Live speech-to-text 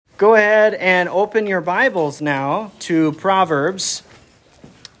Go ahead and open your Bibles now to Proverbs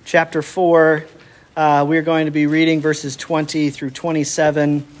chapter 4. We're going to be reading verses 20 through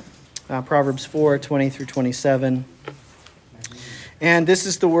 27. Proverbs 4, 20 through 27. And this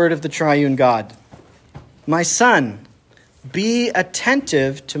is the word of the triune God. My son, be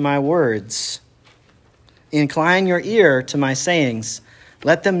attentive to my words. Incline your ear to my sayings.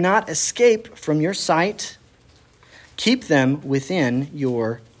 Let them not escape from your sight. Keep them within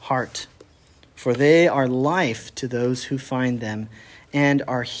your heart, for they are life to those who find them and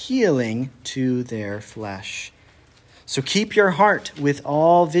are healing to their flesh. So keep your heart with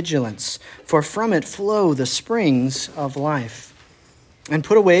all vigilance, for from it flow the springs of life. And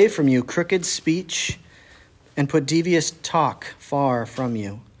put away from you crooked speech, and put devious talk far from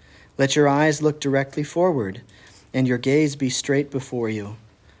you. Let your eyes look directly forward, and your gaze be straight before you.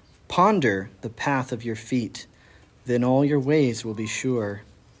 Ponder the path of your feet, then all your ways will be sure.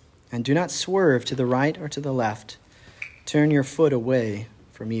 And do not swerve to the right or to the left. Turn your foot away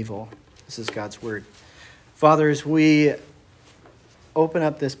from evil. This is God's word. Father, as we open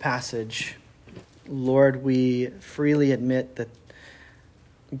up this passage, Lord, we freely admit that,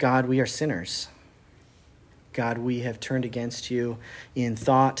 God, we are sinners. God, we have turned against you in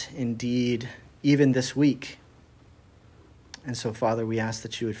thought, in deed, even this week. And so, Father, we ask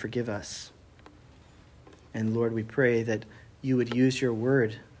that you would forgive us. And Lord, we pray that you would use your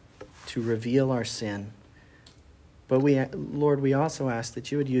word to reveal our sin. But Lord, we also ask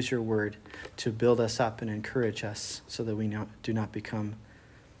that you would use your word to build us up and encourage us so that we do not become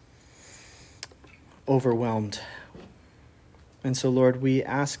overwhelmed. And so, Lord, we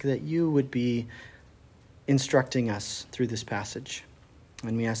ask that you would be instructing us through this passage.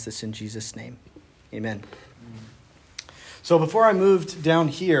 And we ask this in Jesus' name. Amen. So before I moved down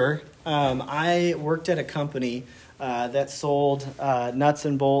here, I worked at a company that sold nuts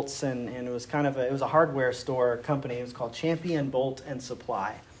and bolts, and it was it was a hardware store company. It was called Champion Bolt and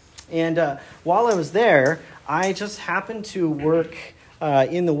Supply. And while I was there, I just happened to work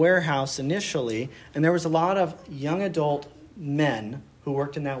in the warehouse initially, and there was a lot of young adult men who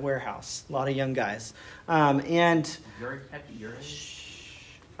worked in that warehouse. A lot of young guys, and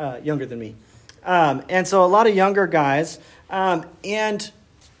younger than me, and so a lot of younger guys, and.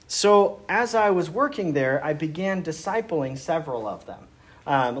 So as I was working there, I began discipling several of them.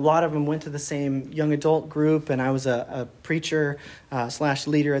 A lot of them went to the same young adult group, and I was a preacher /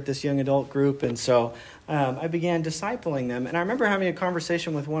 leader at this young adult group. And so I began discipling them. And I remember having a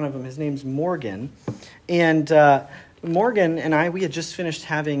conversation with one of them. His name's Morgan. And Morgan and I, we had just finished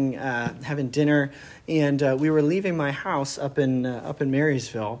having dinner, and we were leaving my house up in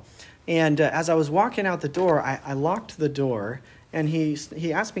Marysville. And as I was walking out the door, I locked the door. And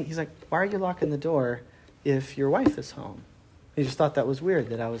he asked me, he's like, why are you locking the door if your wife is home? He just thought that was weird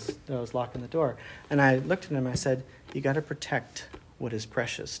that I was locking the door. And I looked at him and I said, you got to protect what is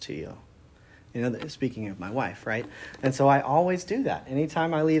precious to you. You know, speaking of my wife, right? And so I always do that.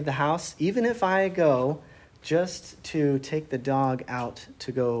 Anytime I leave the house, even if I go just to take the dog out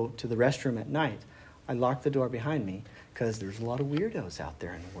to go to the restroom at night, I lock the door behind me. Because there's a lot of weirdos out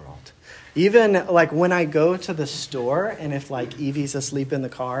there in the world. Even like when I go to the store, and if like Evie's asleep in the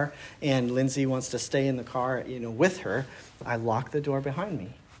car and Lindsay wants to stay in the car, with her, I lock the door behind me.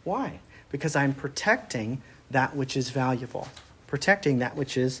 Why? Because I'm protecting that which is valuable, protecting that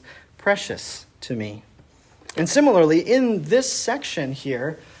which is precious to me. And similarly, in this section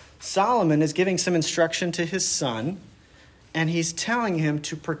here, Solomon is giving some instruction to his son, and he's telling him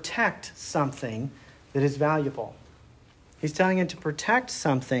to protect something that is valuable. He's telling him to protect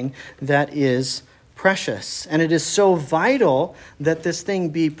something that is precious. And it is so vital that this thing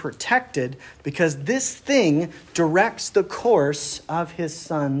be protected because this thing directs the course of his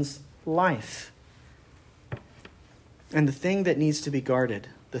son's life. And the thing that needs to be guarded,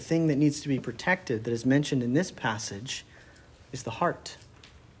 the thing that needs to be protected that is mentioned in this passage is the heart.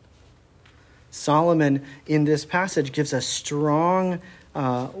 Solomon in this passage gives a strong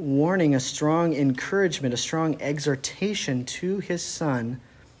warning, a strong encouragement, a strong exhortation to his son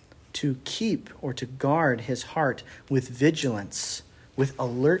to keep or to guard his heart with vigilance, with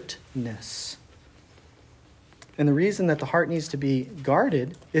alertness. And the reason that the heart needs to be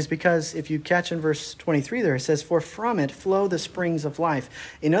guarded is because if you catch in verse 23 there, it says, for from it flow the springs of life.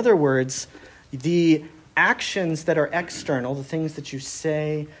 In other words, the actions that are external, the things that you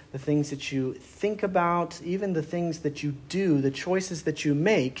say, the things that you think about, even the things that you do, the choices that you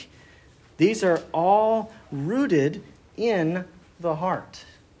make, these are all rooted in the heart.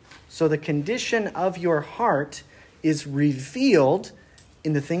 So the condition of your heart is revealed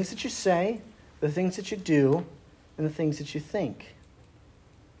in the things that you say, the things that you do, and the things that you think.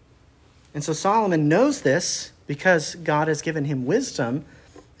 And so Solomon knows this because God has given him wisdom.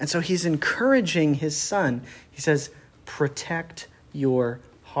 And so he's encouraging his son. He says, protect your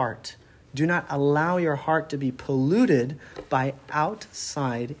heart. Do not allow your heart to be polluted by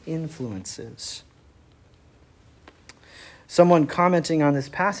outside influences. Someone commenting on this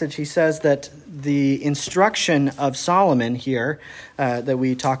passage, he says that the instruction of Solomon here that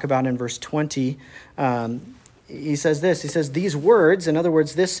we talk about in verse 20, he says this. He says, these words, in other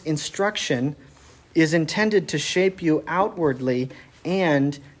words, this instruction is intended to shape you outwardly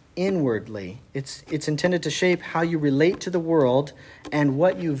and inwardly. It's intended to shape how you relate to the world and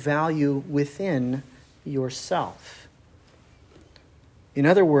what you value within yourself. In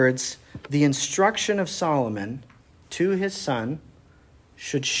other words, the instruction of Solomon to his son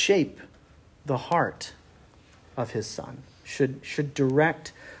should shape the heart of his son, should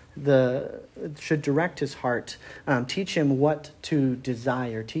direct his heart, teach him what to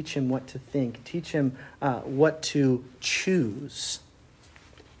desire, teach him what to think, teach him what to choose.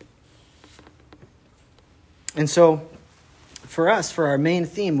 And so for us, for our main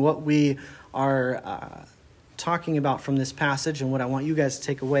theme, what we are talking about from this passage and what I want you guys to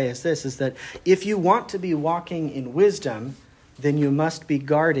take away is this, is that if you want to be walking in wisdom, then you must be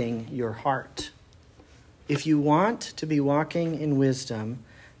guarding your heart. If you want to be walking in wisdom,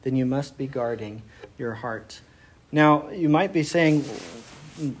 then you must be guarding your heart. Now, you might be saying,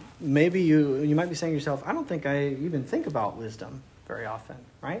 maybe you might be saying to yourself, I don't think I even think about wisdom very often,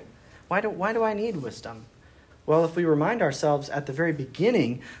 right? Why do I need wisdom? Well, if we remind ourselves at the very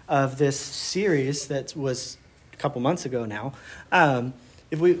beginning of this series that was a couple months ago now,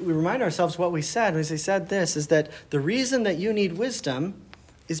 if we remind ourselves what we said, as we said this, is that the reason that you need wisdom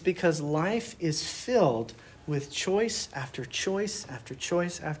is because life is filled with choice after choice after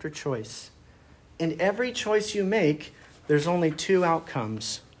choice after choice. And every choice you make, there's only two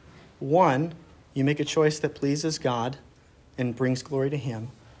outcomes. One, you make a choice that pleases God and brings glory to him.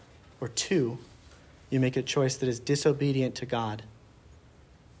 Or two, you make a choice that is disobedient to God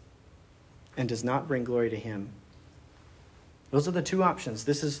and does not bring glory to him. Those are the two options.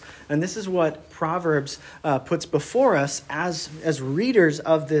 This is what Proverbs puts before us as readers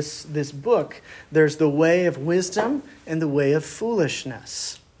of this book. There's the way of wisdom and the way of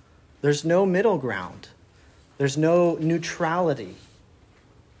foolishness. There's no middle ground. There's no neutrality.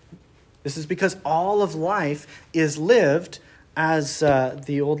 This is because all of life is lived, as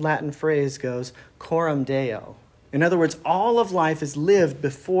the old Latin phrase goes, coram Deo. In other words, all of life is lived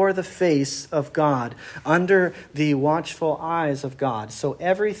before the face of God, under the watchful eyes of God. So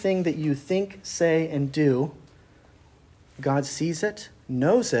everything that you think, say, and do, God sees it,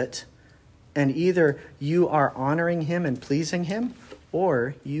 knows it, and either you are honoring him and pleasing him,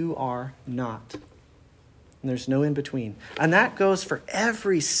 or you are not. And there's no in between. And that goes for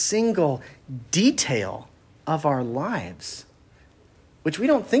every single detail of our lives, which we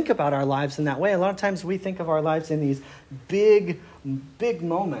don't think about our lives in that way. A lot of times we think of our lives in these big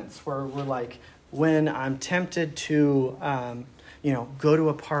moments where we're like, when I'm tempted to, go to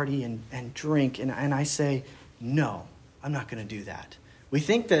a party and drink, and I say, no, I'm not going to do that. We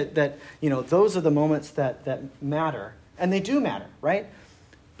think that those are the moments that matter, and they do matter, right?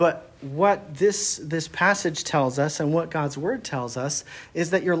 But what this passage tells us and what God's word tells us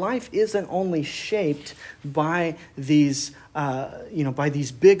is that your life isn't only shaped by these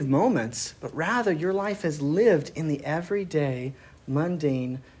big moments, but rather your life is lived in the everyday,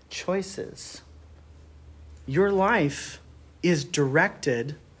 mundane choices. Your life is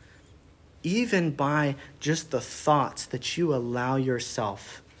directed even by just the thoughts that you allow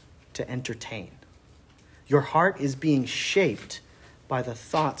yourself to entertain. Your heart is being shaped by the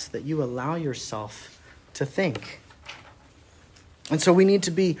thoughts that you allow yourself to think. And so we need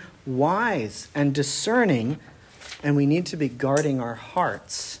to be wise and discerning, and we need to be guarding our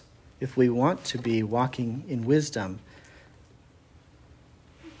hearts if we want to be walking in wisdom.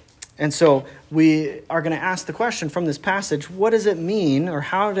 And so we are going to ask the question from this passage, what does it mean, or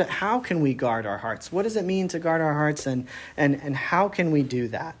how can we guard our hearts? What does it mean to guard our hearts, and how can we do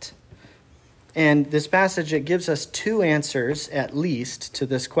that? And this passage, it gives us two answers, at least, to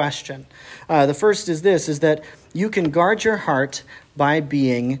this question. The first is this, is that you can guard your heart by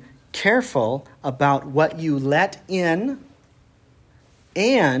being careful about what you let in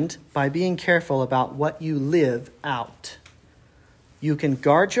and by being careful about what you live out. You can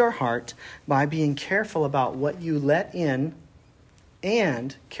guard your heart by being careful about what you let in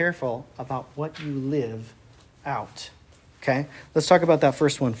and careful about what you live out. Okay? Let's talk about that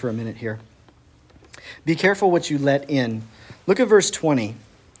first one for a minute here. Be careful what you let in. Look at verse 20.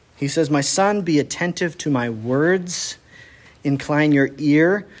 He says, "My son, be attentive to my words. Incline your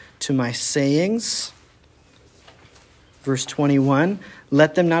ear to my sayings. Verse 21,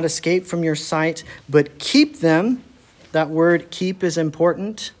 let them not escape from your sight, but keep them. That word keep is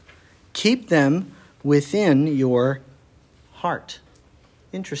important. Keep them within your heart.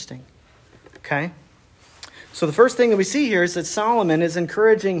 Interesting. Okay? So the first thing that we see here is that Solomon is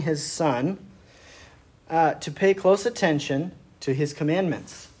encouraging his son to pay close attention to his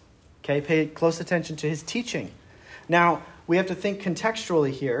commandments. Okay? Pay close attention to his teaching. Now, we have to think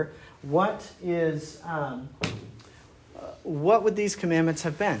contextually here. What would these commandments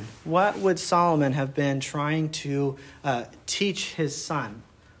have been? What would Solomon have been trying to teach his son?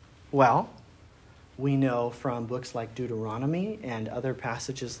 Well, we know from books like Deuteronomy and other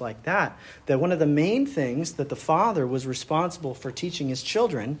passages like that one of the main things that the father was responsible for teaching his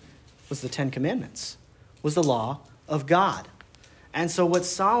children was the Ten Commandments, was the law of God. And so what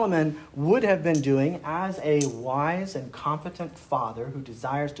Solomon would have been doing as a wise and competent father who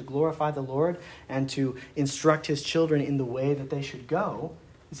desires to glorify the Lord and to instruct his children in the way that they should go,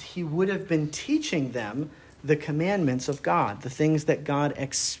 is he would have been teaching them the commandments of God, the things that God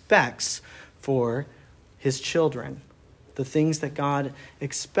expects for his children, the things that God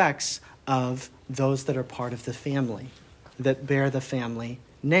expects of those that are part of the family, that bear the family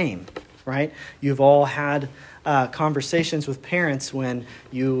name, right? You've all had conversations with parents when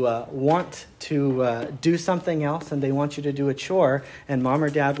you want to do something else and they want you to do a chore, and mom or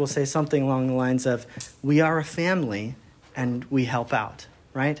dad will say something along the lines of, we are a family and we help out,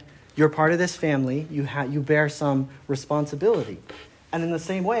 right? You're part of this family, you bear some responsibility. And in the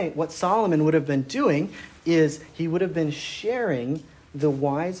same way, what Solomon would have been doing is he would have been sharing the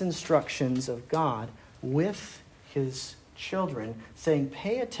wise instructions of God with his children, saying,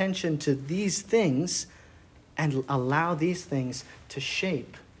 pay attention to these things and allow these things to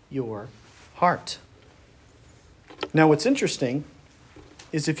shape your heart. Now, what's interesting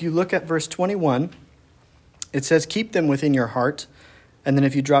is if you look at verse 21, it says, keep them within your heart. And then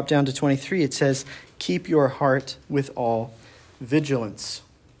if you drop down to 23, it says, keep your heart with all vigilance.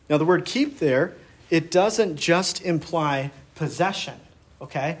 Now, the word keep there, it doesn't just imply possession,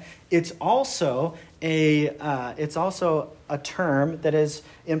 okay? It's also a term that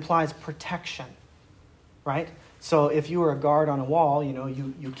implies protection, right? So if you were a guard on a wall,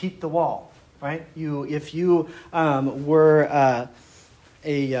 you keep the wall, right? If you were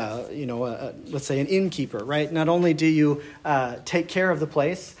let's say an innkeeper, right? Not only do you take care of the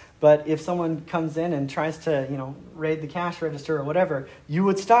place, but if someone comes in and tries to, raid the cash register or whatever, you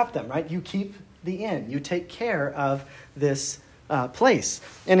would stop them, right? You keep the inn. You take care of this place.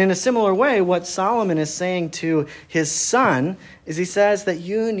 And in a similar way, what Solomon is saying to his son is he says that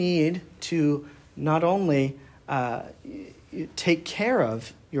you need to not only take care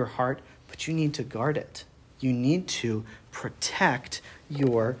of your heart, but you need to guard it. You need to protect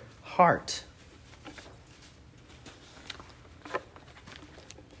your heart.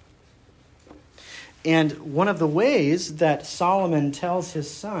 And one of the ways that Solomon tells his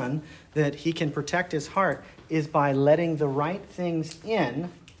son that he can protect his heart is by letting the right things in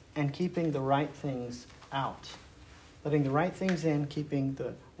and keeping the right things out. Letting the right things in, keeping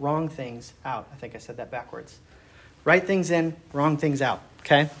the wrong things out. I think I said that backwards. Right things in, wrong things out.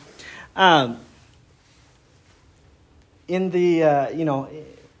 Okay? In the,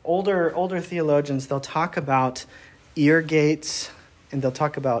 older theologians, they'll talk about ear gates and they'll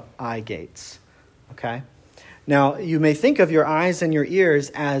talk about eye gates. Okay? Now, you may think of your eyes and your ears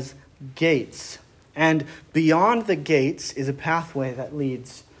as gates. And beyond the gates is a pathway that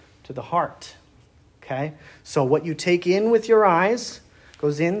leads to the heart. Okay? So what you take in with your eyes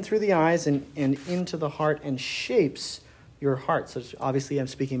goes in through the eyes and into the heart and shapes your heart. So obviously I'm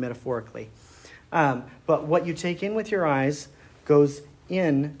speaking metaphorically. But what you take in with your eyes goes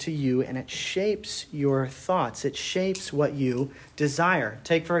in to you and it shapes your thoughts. It shapes what you desire.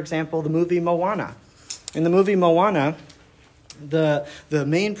 Take, for example, the movie Moana. In the movie Moana, the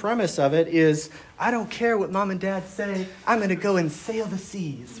main premise of it is, I don't care what mom and dad say, I'm going to go and sail the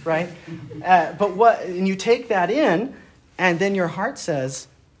seas, right? And you take that in, and then your heart says,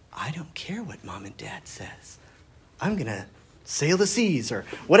 I don't care what mom and dad says. I'm going to sail the seas, or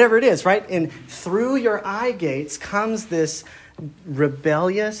whatever it is, right? And through your eye gates comes this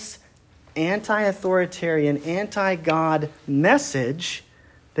rebellious, anti-authoritarian, anti-God message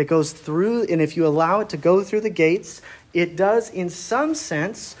that goes through, and if you allow it to go through the gates, it does, in some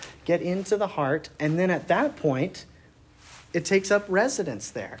sense, get into the heart, and then at that point, it takes up residence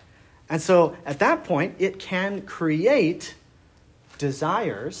there. And so, at that point, it can create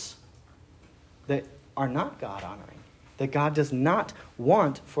desires that are not God-honoring, that God does not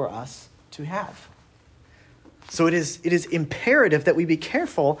want for us to have. So it is imperative that we be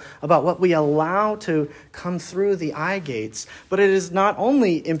careful about what we allow to come through the eye gates. But it is not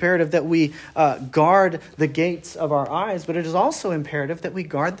only imperative that we guard the gates of our eyes, but it is also imperative that we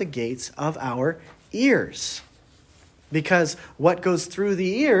guard the gates of our ears. Because what goes through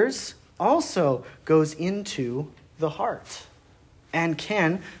the ears also goes into the heart and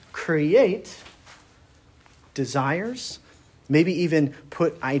can create desires, maybe even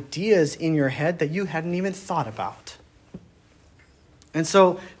put ideas in your head that you hadn't even thought about. And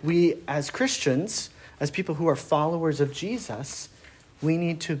so we, as Christians, as people who are followers of Jesus, we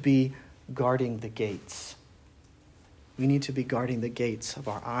need to be guarding the gates. We need to be guarding the gates of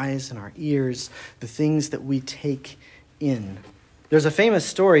our eyes and our ears, the things that we take in. There's a famous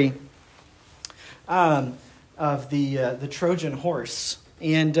story of the Trojan horse.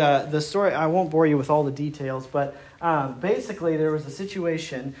 And the story, I won't bore you with all the details, but basically there was a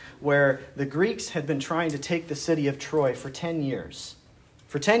situation where the Greeks had been trying to take the city of Troy for 10 years.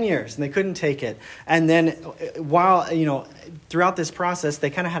 For 10 years, and they couldn't take it. And then throughout this process, they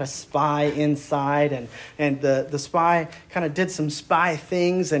kind of had a spy inside, and the spy kind of did some spy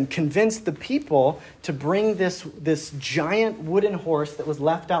things and convinced the people to bring this giant wooden horse that was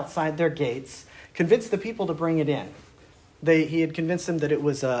left outside their gates, convinced the people to bring it in. He had convinced them that it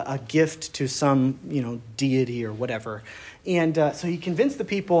was a gift to some, deity or whatever. And so he convinced the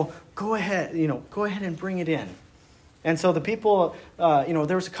people, go ahead and bring it in. And so the people,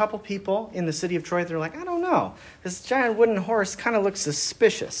 there was a couple people in the city of Troy that were like, I don't know. This giant wooden horse kind of looks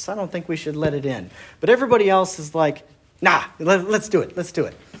suspicious. I don't think we should let it in. But everybody else is like, nah, let's do it. Let's do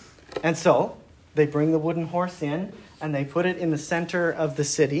it. And so they bring the wooden horse in and they put it in the center of the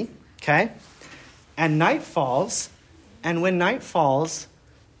city. Okay. And night falls. And when night falls,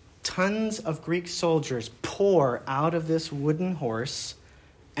 tons of Greek soldiers pour out of this wooden horse,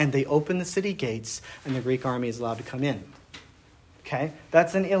 and they open the city gates, and the Greek army is allowed to come in. Okay?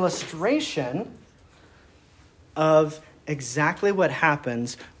 That's an illustration of exactly what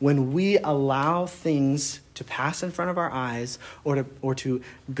happens when we allow things to pass in front of our eyes or to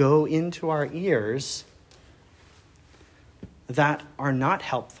go into our ears that are not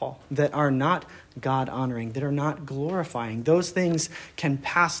helpful, that are not God-honoring, that are not glorifying. Those things can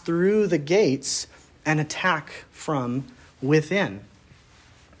pass through the gates and attack from within.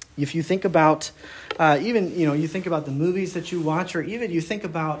 If you think about, you think about the movies that you watch, or even you think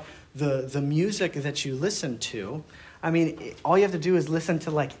about the music that you listen to, I mean, all you have to do is listen to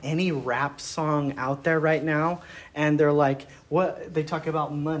like any rap song out there right now, and they're like, what? They talk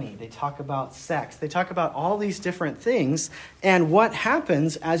about money, they talk about sex, they talk about all these different things, and what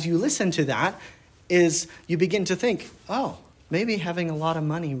happens as you listen to that is you begin to think, oh, maybe having a lot of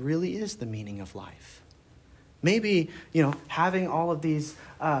money really is the meaning of life. Maybe, having all of these,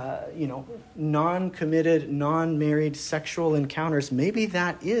 non-committed, non-married sexual encounters, maybe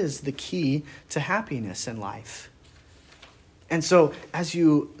that is the key to happiness in life. And so as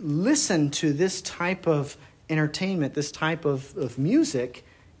you listen to this type of entertainment, this type of music,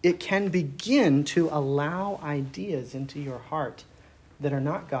 it can begin to allow ideas into your heart that are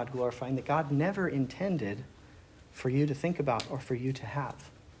not God-glorifying, that God never intended for you to think about or for you to have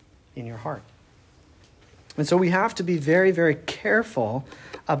in your heart. And so we have to be very, very careful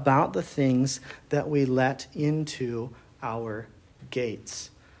about the things that we let into our gates.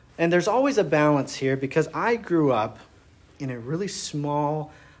 And there's always a balance here, because I grew up in a really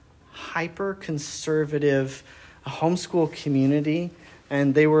small, hyper-conservative homeschool community,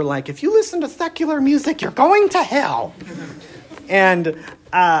 and they were like, if you listen to secular music, you're going to hell. And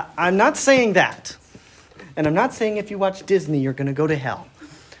I'm not saying that. And I'm not saying if you watch Disney, you're going to go to hell.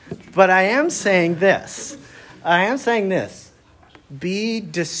 But I am saying this. Be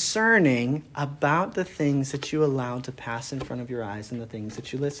discerning about the things that you allow to pass in front of your eyes and the things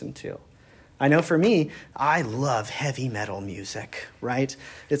that you listen to. I know for me, I love heavy metal music, right?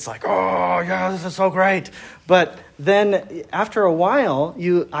 It's like, oh, yeah, this is so great. But then after a while,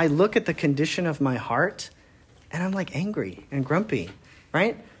 I look at the condition of my heart, and I'm like angry and grumpy,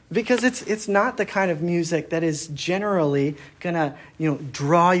 right? Because it's not the kind of music that is generally going to,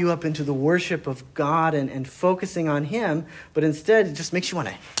 draw you up into the worship of God and focusing on Him, but instead it just makes you want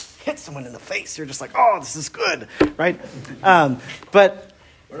to hit someone in the face. You're just like, oh, this is good, right? But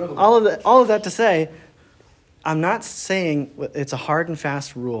all of that to say, I'm not saying it's a hard and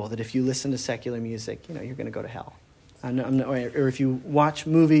fast rule that if you listen to secular music, you're going to go to hell. Or if you watch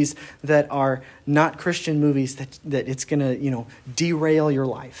movies that are not Christian movies, that it's going to, derail your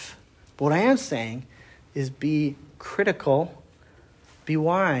life. But what I am saying is be critical, be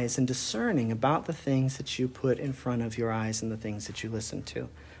wise and discerning about the things that you put in front of your eyes and the things that you listen to.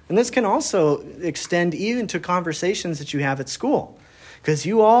 And this can also extend even to conversations that you have at school, because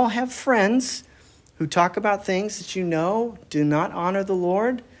you all have friends who talk about things that you know do not honor the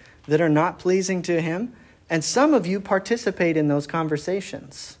Lord, that are not pleasing to him. And some of you participate in those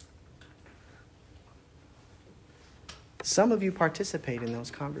conversations. Some of you participate in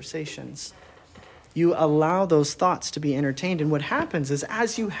those conversations. You allow those thoughts to be entertained. And what happens is,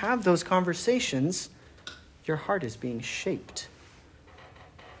 as you have those conversations, your heart is being shaped.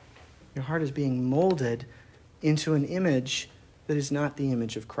 Your heart is being molded into an image that is not the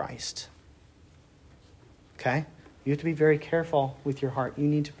image of Christ. Okay? You have to be very careful with your heart. You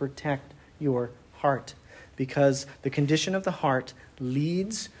need to protect your heart, because the condition of the heart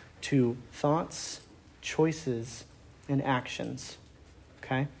leads to thoughts, choices, and actions.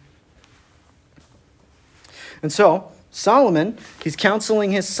 Okay? And so, Solomon, he's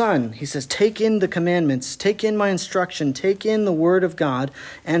counseling his son. He says, take in the commandments, take in my instruction, take in the word of God,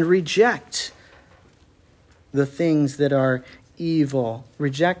 and reject the things that are evil.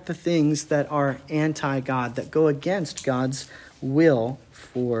 Reject the things that are anti-God, that go against God's will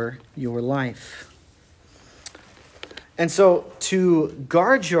for your life. And so, to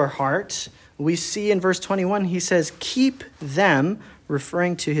guard your heart, we see in verse 21, he says, keep them,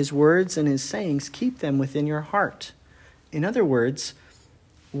 referring to his words and his sayings, keep them within your heart. In other words,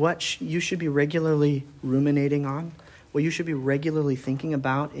 what you should be regularly ruminating on, what you should be regularly thinking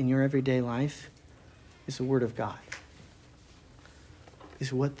about in your everyday life, is the word of God.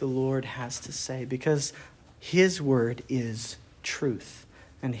 Is what the Lord has to say, because his word is truth,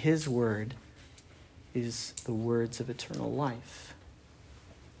 and his word is the words of eternal life.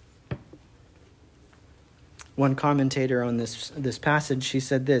 One commentator on this passage, he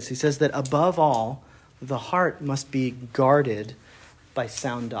said this. He says that above all, the heart must be guarded by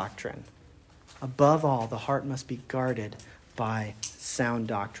sound doctrine. Above all, the heart must be guarded by sound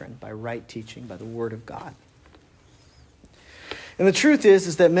doctrine, by right teaching, by the word of God. And the truth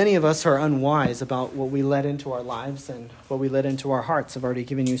is that many of us are unwise about what we let into our lives and what we let into our hearts. I've already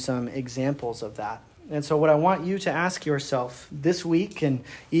given you some examples of that. And so what I want you to ask yourself this week, and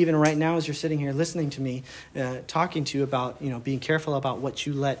even right now as you're sitting here listening to me, talking to you about, being careful about what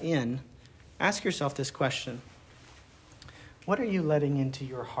you let in, ask yourself this question. What are you letting into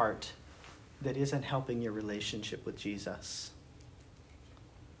your heart that isn't helping your relationship with Jesus?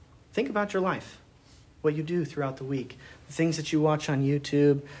 Think about your life, what you do throughout the week, the things that you watch on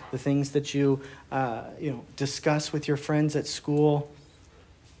YouTube, the things that you discuss with your friends at school.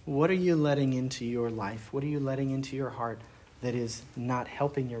 What are you letting into your life? What are you letting into your heart that is not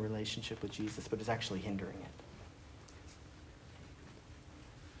helping your relationship with Jesus, but is actually hindering it?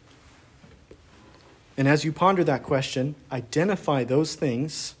 And as you ponder that question, identify those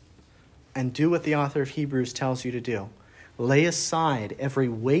things and do what the author of Hebrews tells you to do. Lay aside every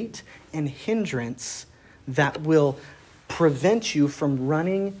weight and hindrance that will prevent you from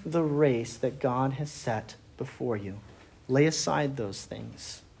running the race that God has set before you. Lay aside those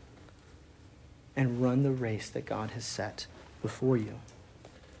things and run the race that God has set before you.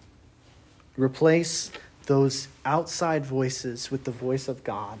 Replace those outside voices with the voice of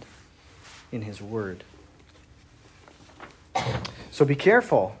God in his word. So be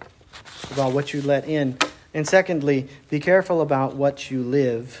careful about what you let in. And secondly, be careful about what you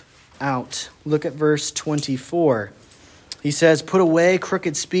live out. Look at verse 24. He says, put away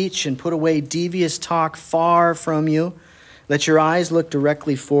crooked speech and put away devious talk far from you. Let your eyes look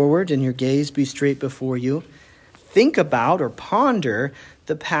directly forward and your gaze be straight before you. Think about or ponder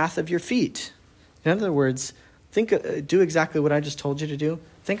the path of your feet. In other words, do exactly what I just told you to do.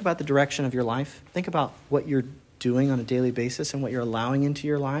 Think about the direction of your life. Think about what you're doing on a daily basis and what you're allowing into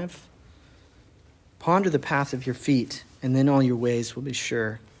your life. Ponder the path of your feet, and then all your ways will be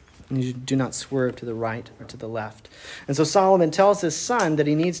sure. And you do not swerve to the right or to the left. And so Solomon tells his son that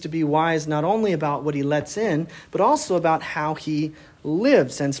he needs to be wise not only about what he lets in, but also about how he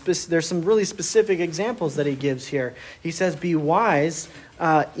lives. And there's some really specific examples that he gives here. He says, be wise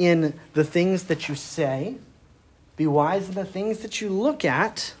in the things that you say, be wise in the things that you look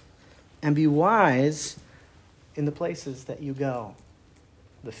at, and be wise in the places that you go.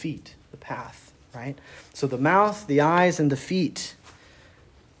 The feet, the path, right? So the mouth, the eyes, and the feet.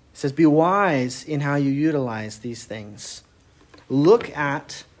 It says, be wise in how you utilize these things. Look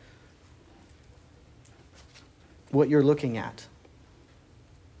at what you're looking at.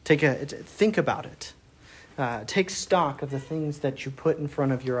 Think about it. Take stock of the things that you put in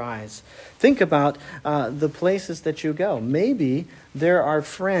front of your eyes. Think about the places that you go. Maybe there are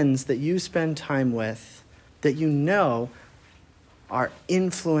friends that you spend time with that you know are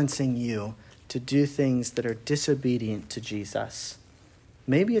influencing you to do things that are disobedient to Jesus.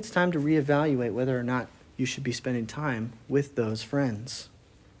 maybe it's time to reevaluate whether or not you should be spending time with those friends.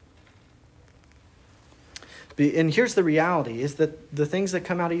 And here's the reality, is that the things that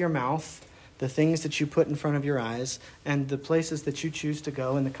come out of your mouth, the things that you put in front of your eyes, and the places that you choose to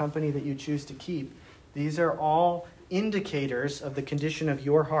go and the company that you choose to keep, these are all indicators of the condition of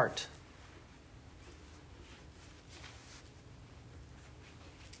your heart.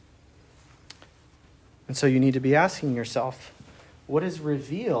 And so you need to be asking yourself, what is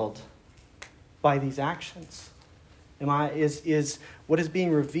revealed by these actions? Is what is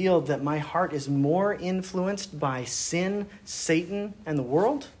being revealed that my heart is more influenced by sin, Satan, and the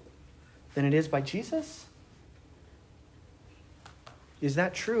world than it is by Jesus? Is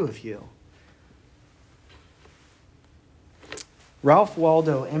that true of you? Ralph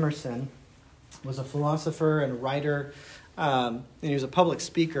Waldo Emerson was a philosopher and writer, and he was a public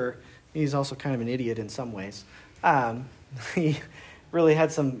speaker. He's also kind of an idiot in some ways. He really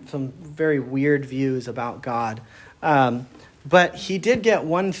had some very weird views about God. But he did get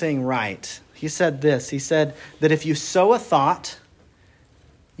one thing right. He said this. He said that if you sow a thought,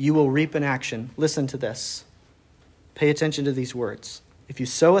 you will reap an action. Listen to this. Pay attention to these words. If you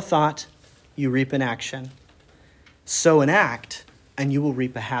sow a thought, you reap an action. Sow an act, and you will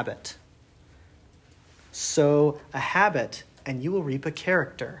reap a habit. Sow a habit, and you will reap a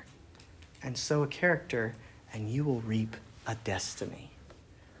character. And sow a character, and you will reap a destiny.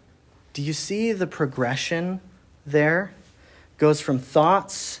 Do you see the progression there? Goes from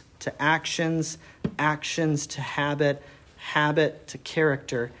thoughts to actions, actions to habit, habit to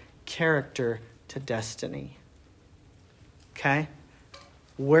character, character to destiny. Okay?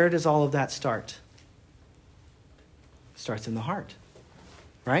 Where does all of that start? It starts in the heart.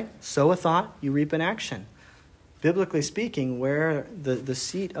 Right? Sow a thought, you reap an action. Biblically speaking, where the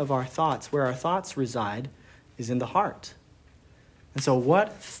seat of our thoughts, where our thoughts reside, is in the heart. And so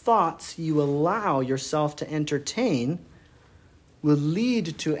what thoughts you allow yourself to entertain will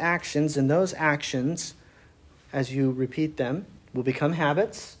lead to actions, and those actions, as you repeat them, will become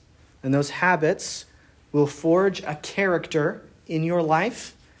habits, and those habits will forge a character in your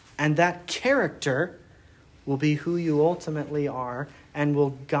life, and that character will be who you ultimately are and will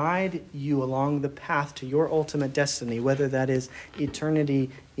guide you along the path to your ultimate destiny, whether that is eternity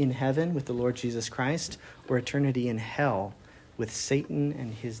in heaven with the Lord Jesus Christ or eternity in hell with Satan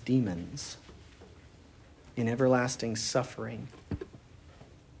and his demons in everlasting suffering.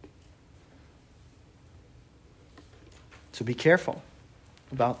 So be careful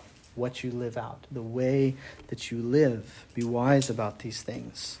about what you live out, the way that you live. Be wise about these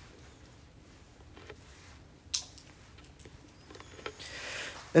things.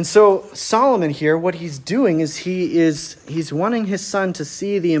 And so Solomon here, what he's doing is he's wanting his son to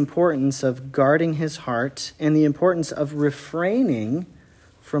see the importance of guarding his heart and the importance of refraining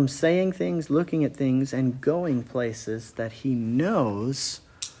from saying things, looking at things, and going places that he knows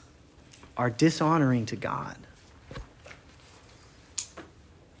are dishonoring to God.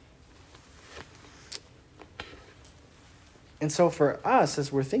 And so for us,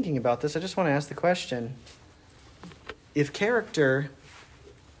 as we're thinking about this, I just want to ask the question, if character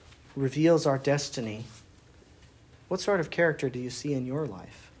reveals our destiny, what sort of character do you see in your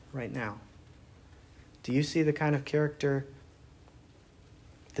life right now? Do you see the kind of character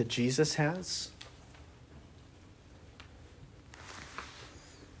that Jesus has?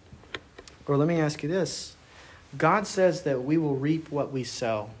 Or let me ask you this. God says that we will reap what we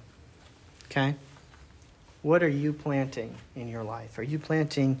sow. Okay? What are you planting in your life? Are you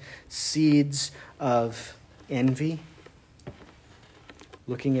planting seeds of envy?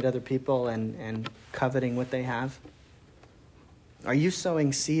 Looking at other people and coveting what they have? Are you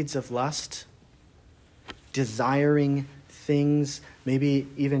sowing seeds of lust? Desiring things, maybe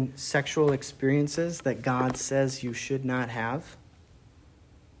even sexual experiences that God says you should not have?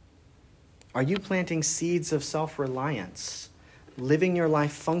 Are you planting seeds of self-reliance? Living your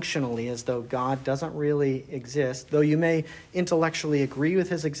life functionally as though God doesn't really exist, though you may intellectually agree with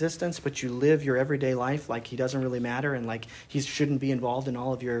his existence, but you live your everyday life like he doesn't really matter and like he shouldn't be involved in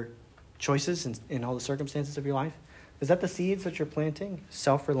all of your choices and in all the circumstances of your life? Is that the seeds that you're planting?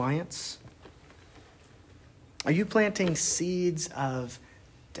 Self-reliance? Are you planting seeds of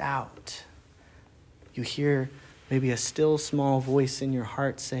doubt? You hear maybe a still small voice in your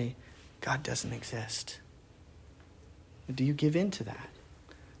heart say, God doesn't exist. Do you give in to that?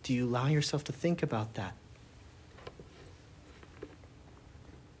 Do you allow yourself to think about that?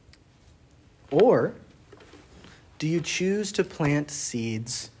 Or do you choose to plant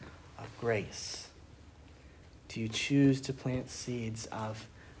seeds of grace? Do you choose to plant seeds of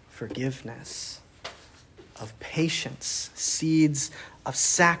forgiveness, of patience, seeds of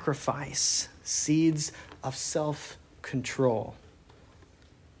sacrifice, seeds of self-control,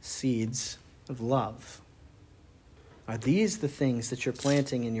 seeds of love? Are these the things that you're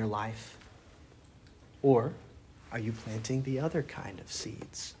planting in your life? Or are you planting the other kind of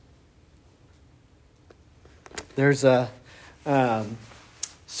seeds? There's a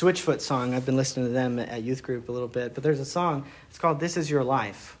Switchfoot song. I've been listening to them at youth group a little bit, but there's a song. It's called "This Is Your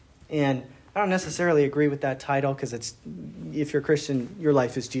Life," and I don't necessarily agree with that title because if you're a Christian, your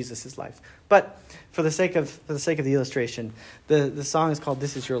life is Jesus' life. But for the sake of the illustration, the song is called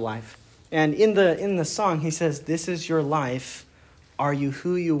 "This Is Your Life," and in the song he says, "This is your life. Are you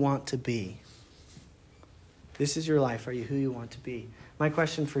who you want to be?" This is your life. Are you who you want to be? My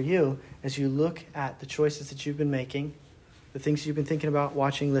question for you, as you look at the choices that you've been making, the things you've been thinking about,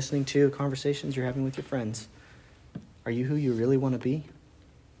 watching, listening to, conversations you're having with your friends, are you who you really want to be?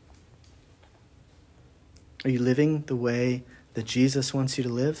 Are you living the way that Jesus wants you to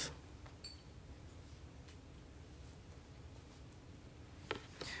live?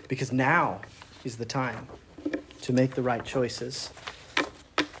 Because now is the time to make the right choices.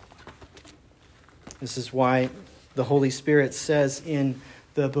 This is why the Holy Spirit says in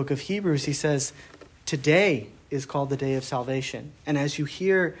the book of Hebrews, he says, today is called the day of salvation. And as you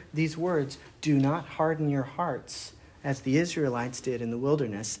hear these words, do not harden your hearts as the Israelites did in the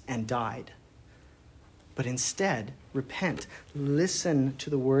wilderness and died. But instead, repent, listen to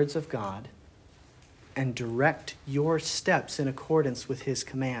the words of God, and direct your steps in accordance with his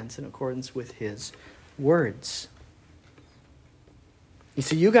commands, in accordance with his words. You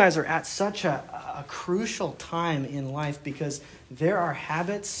see, you guys are at such a crucial time in life because there are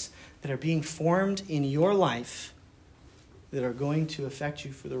habits that are being formed in your life that are going to affect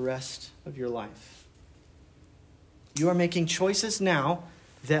you for the rest of your life. You are making choices now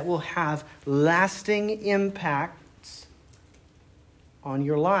that will have lasting impacts on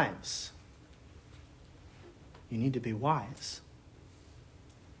your lives. You need to be wise.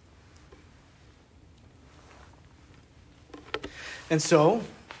 And so,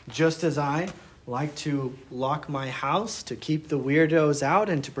 just as I like to lock my house to keep the weirdos out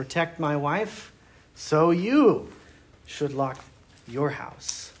and to protect my wife, so you should lock your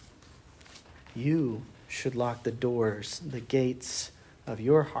house. You should lock the doors, the gates of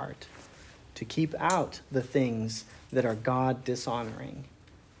your heart to keep out the things that are God dishonoring,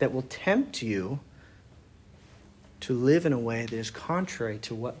 that will tempt you to live in a way that is contrary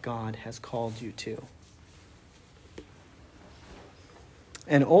to what God has called you to.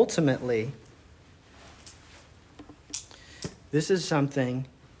 And ultimately, this is something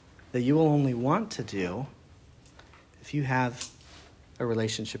that you will only want to do if you have a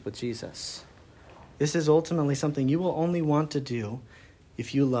relationship with Jesus. This is ultimately something you will only want to do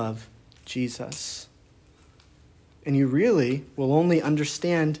if you love Jesus. And you really will only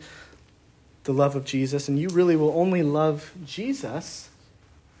understand the love of Jesus, and you really will only love Jesus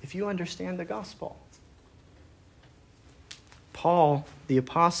if you understand the gospel. Paul, the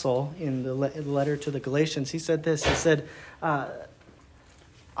apostle, in the letter to the Galatians, he said this. He said, I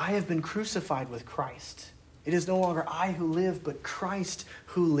have been crucified with Christ. It is no longer I who live, but Christ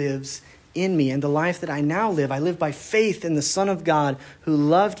who lives in me. And the life that I now live, I live by faith in the Son of God who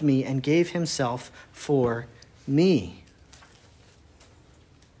loved me and gave himself for me.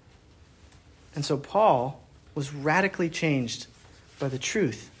 And so Paul was radically changed by the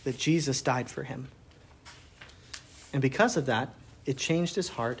truth that Jesus died for him. And because of that, it changed his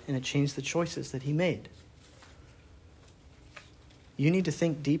heart and it changed the choices that he made. You need to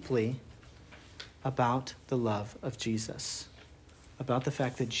think deeply about the love of Jesus, about the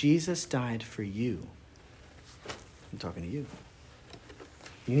fact that Jesus died for you. I'm talking to you.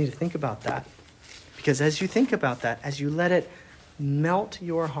 You need to think about that. Because as you think about that, as you let it melt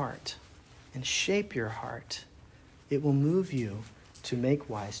your heart and shape your heart, it will move you to make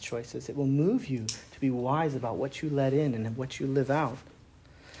wise choices. It will move you to be wise about what you let in and what you live out.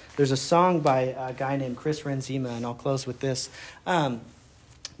 There's a song by a guy named Chris Renzema, and I'll close with this. One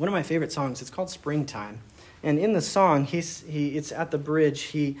of my favorite songs, it's called Springtime. And in the song, it's at the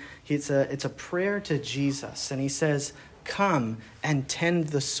bridge, it's a prayer to Jesus. And he says, come and tend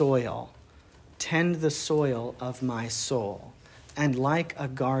the soil of my soul. And like a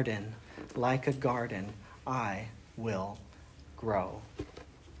garden, I will grow.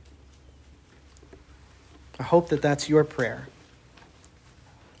 I hope that that's your prayer.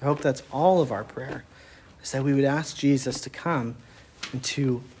 I hope that's all of our prayer, is that we would ask Jesus to come and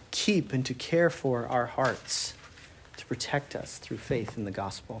to keep and to care for our hearts, to protect us through faith in the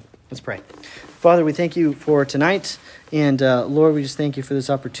gospel. Let's pray. Father, we thank you for tonight, and Lord, we just thank you for this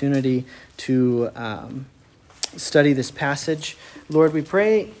opportunity to study this passage. Lord, we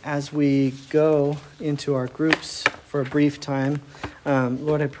pray as we go into our groups for a brief time,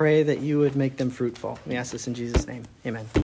 Lord, I pray that you would make them fruitful. We ask this in Jesus' name. Amen.